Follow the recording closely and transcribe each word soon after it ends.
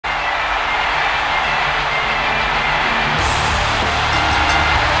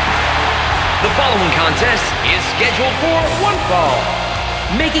The following contest is scheduled for one fall.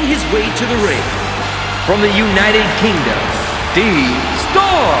 Making his way to the ring, from the United Kingdom,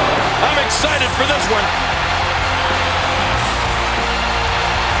 dstar. I'm excited for this one.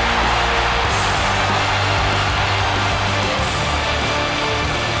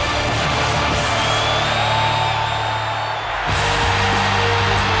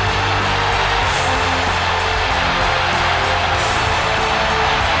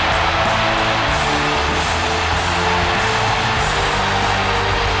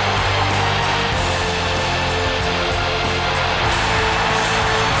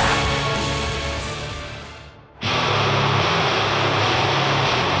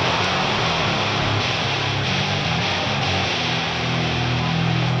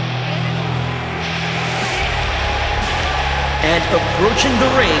 And approaching the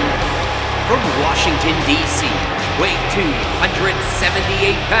ring, from Washington, D.C., weight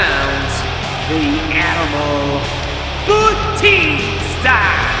 278 pounds, the Animal, Batista!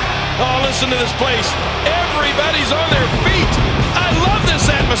 Oh, listen to this place. Everybody's on their feet. I love this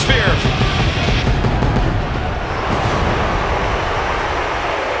atmosphere.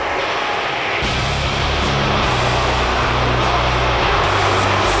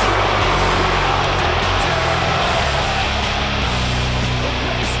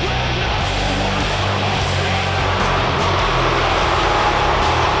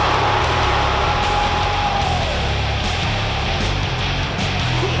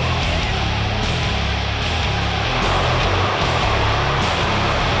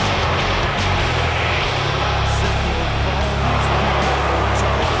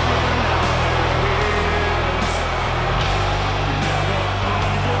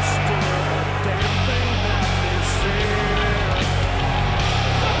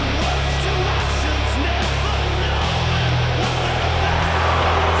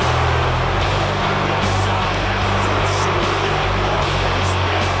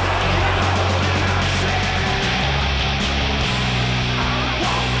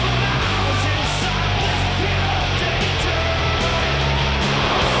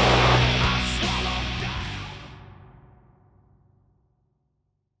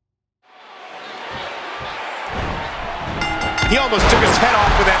 He almost took his head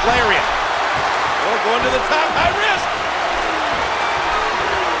off with that lariat. Oh, going to the top, high risk.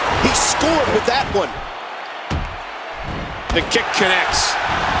 He scored with that one. The kick connects.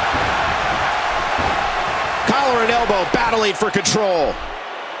 Collar and elbow battling for control.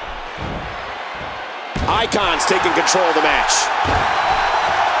 Icon's taking control of the match.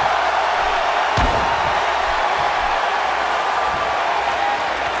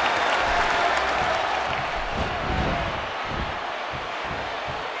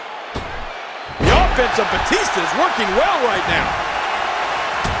 Offense of Batista is working well right now.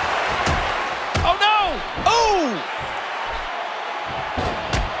 Oh no! Oh!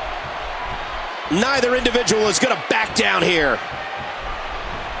 Neither individual is going to back down here.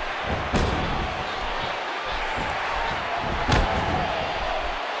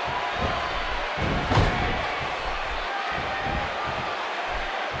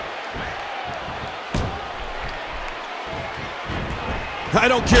 I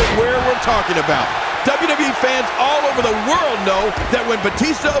don't care where we're talking about. WWE fans all over the world know that when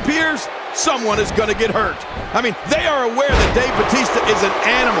Batista appears, someone is going to get hurt. I mean, they are aware that Dave Batista is an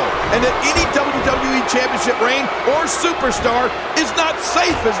animal and that any WWE Championship reign or superstar is not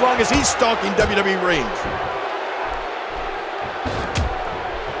safe as long as he's stalking WWE rings.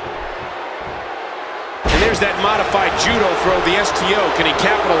 And there's that modified judo throw, the STO. Can he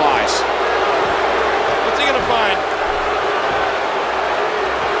capitalize? What's he going to find?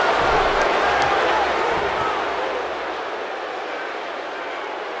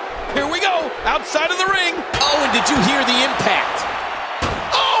 Here we go, outside of the ring. Oh, and did you hear the impact?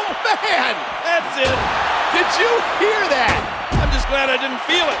 Oh, man, that's it. Did you hear that? I'm just glad I didn't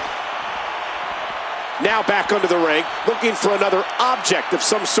feel it. Now back under the ring, looking for another object of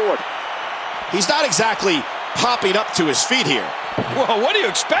some sort. He's not exactly hopping up to his feet here. Well, what do you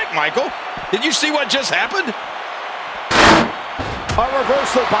expect, Michael? Did you see what just happened? A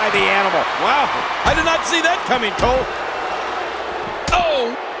reversal by the Animal. Wow, I did not see that coming, Cole.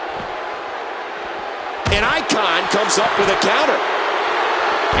 Oh! An Icon comes up with a counter.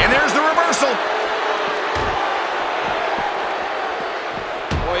 And there's the reversal.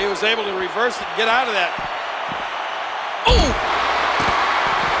 Boy, he was able to reverse it and get out of that. Oh!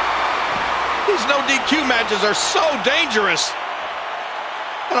 These no DQ matches are so dangerous.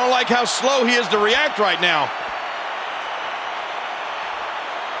 I don't like how slow he is to react right now.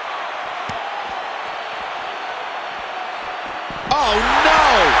 Oh, no!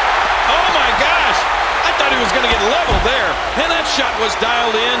 Oh, my shot was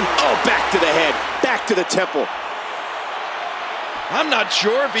dialed in. Oh, back to the head, back to the temple. I'm not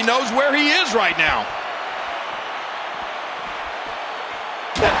sure if he knows where he is right now.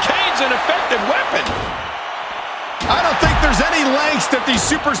 That cane's an effective weapon. I don't think there's any lengths that these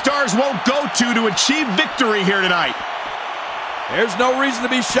superstars won't go to achieve victory here tonight. There's no reason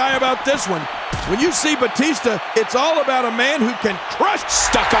to be shy about this one. When you see Batista, it's all about a man who can crush.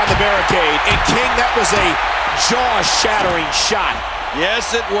 Stuck on the barricade, and King, that was a jaw-shattering shot.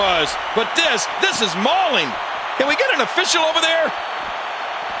 Yes, it was. But this is mauling. Can we get an official over there?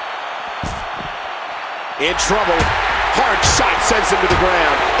 In trouble. Hard shot sends him to the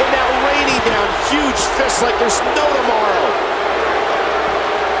ground. And now raining down huge fists like there's no tomorrow.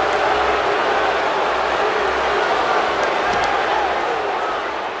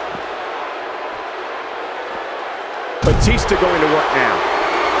 Batista going to work now.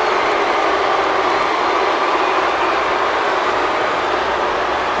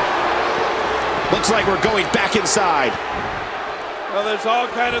 Looks like we're going back inside. Well, there's all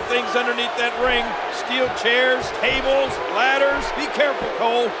kind of things underneath that ring. Steel chairs, tables, ladders. Be careful,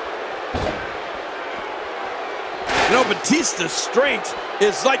 Cole. You know, Batista's strength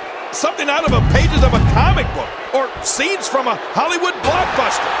is like something out of the pages of a comic book or scenes from a Hollywood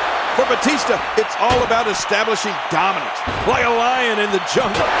blockbuster. For Batista, it's all about establishing dominance, like a lion in the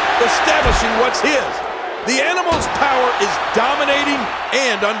jungle, establishing what's his. The animal's power is dominating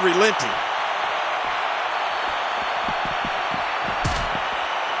and unrelenting.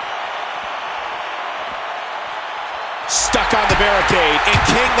 Stuck on the barricade, and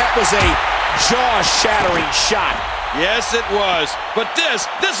King, that was a jaw-shattering shot. Yes, it was. But this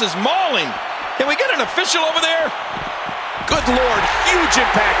is mauling. Can we get an official over there? Good Lord, huge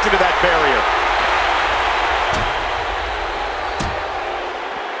impact into that barrier.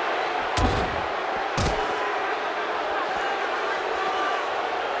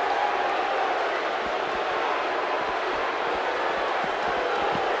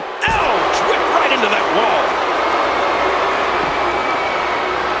 Ouch! Whipped right into that wall.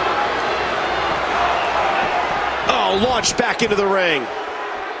 Launched back into the ring.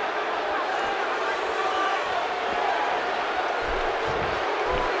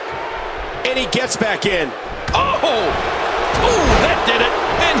 And he gets back in. Oh, that did it.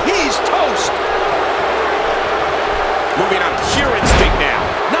 And he's toast. Moving on pure instinct now.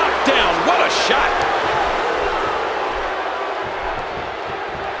 Knocked down. What a shot.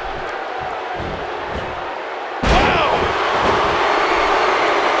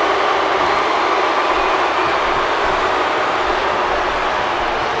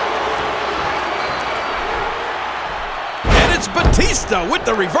 Batista with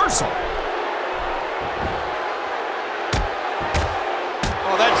the reversal.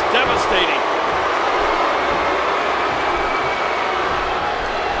 Oh, that's devastating.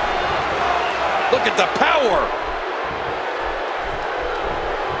 Look at the power.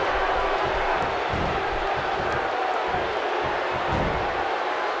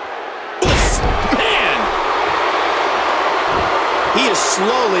 Man! He is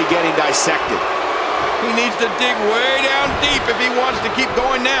slowly getting dissected. He needs to dig way down deep if he wants to keep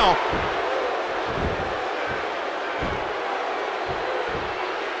going now.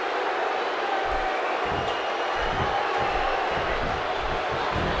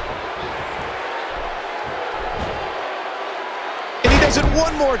 And he does it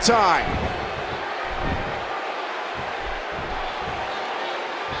one more time.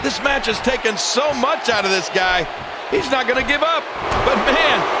 This match has taken so much out of this guy. He's not going to give up. But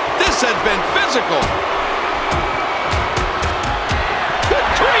man, this has been physical. Good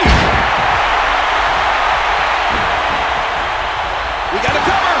grief. We got a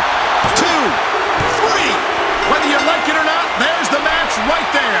cover. 2, 3. Whether you like it or not, there's the match right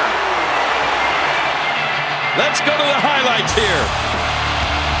there. Let's go to the highlights here.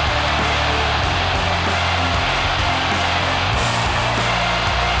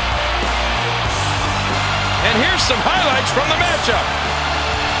 And here's some highlights from the matchup.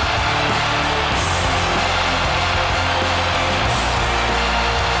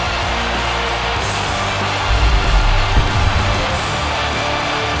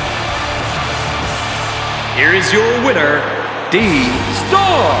 Here is your winner,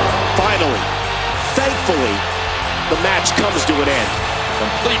 dstar. Finally, thankfully, the match comes to an end.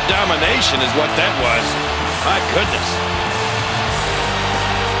 Complete domination is what that was. My goodness.